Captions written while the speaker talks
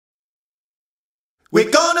We're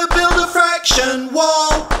gonna build a fraction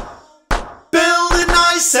wall. Build it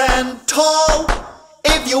nice and tall.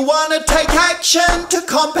 If you wanna take action to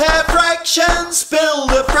compare fractions,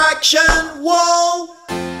 build a fraction wall.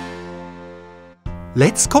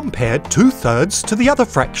 Let's compare 2/3 to the other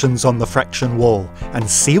fractions on the fraction wall and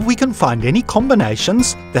see if we can find any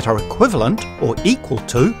combinations that are equivalent or equal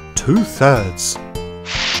to 2/3.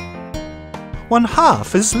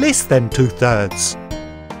 1/2 is less than 2/3.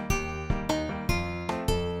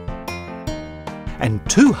 And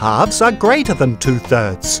 2/2 are greater than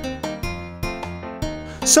 2/3.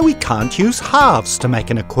 So we can't use halves to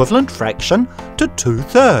make an equivalent fraction to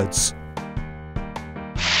 2/3.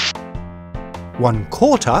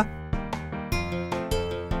 1/4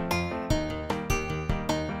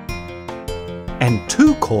 and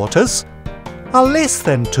 2/4 are less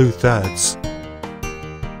than 2/3.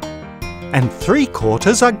 And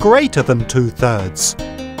 3/4 are greater than 2/3.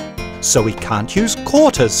 So we can't use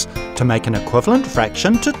quarters to make an equivalent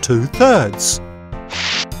fraction to 2/3.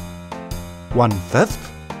 1/5,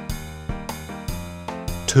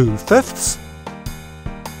 2/5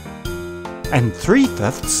 and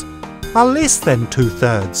 3/5 are less than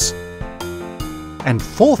 2/3. And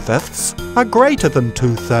 4/5 are greater than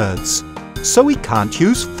 2/3. So we can't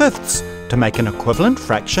use fifths to make an equivalent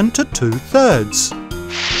fraction to 2/3.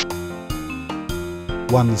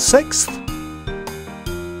 1/6,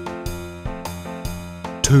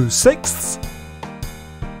 2/6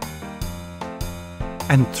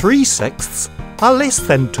 and 3/6 are less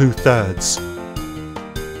than 2/3.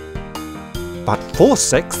 But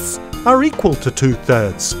 4/6 are equal to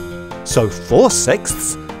 2/3. So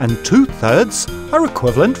 4/6 and 2/3 are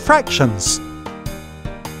equivalent fractions.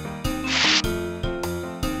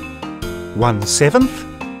 1/7,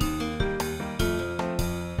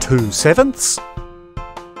 2/7,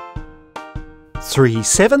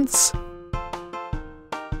 3/7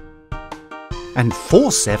 and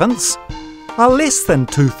 4/7 are less than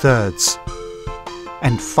 2/3.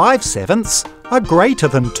 And 5/7 are greater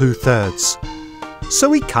than 2/3. So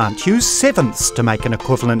we can't use sevenths to make an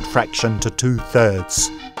equivalent fraction to 2/3.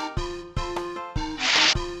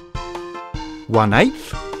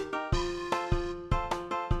 1/8,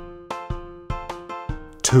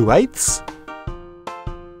 2/8,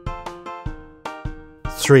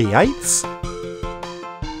 3/8,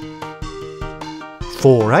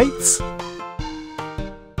 4/8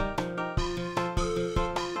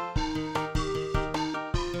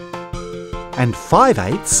 and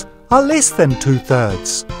 5/8 are less than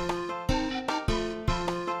 2/3.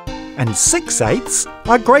 And 6/8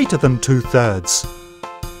 are greater than 2/3.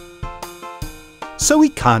 So we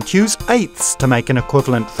can't use eighths to make an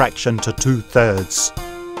equivalent fraction to 2/3.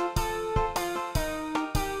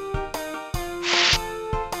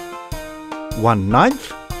 1/9,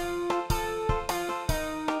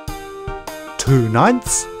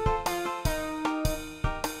 2/9,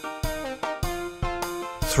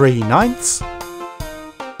 3/9,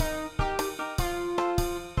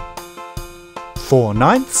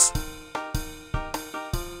 4/9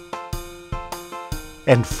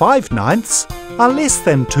 and 5/9 are less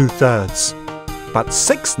than 2/3. But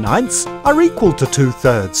 6/9 are equal to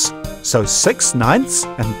 2/3. So 6/9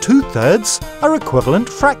 and 2/3 are equivalent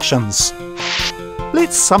fractions.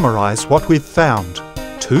 Let's summarise what we've found.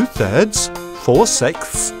 2/3,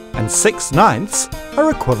 4/6 and 6/9 are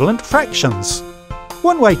equivalent fractions.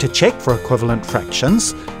 One way to check for equivalent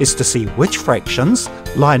fractions is to see which fractions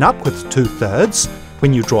line up with 2/3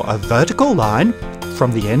 when you draw a vertical line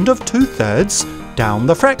from the end of 2/3 down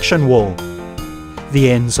the fraction wall. The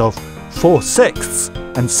ends of 4/6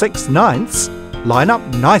 and 6/9 line up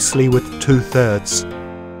nicely with 2/3.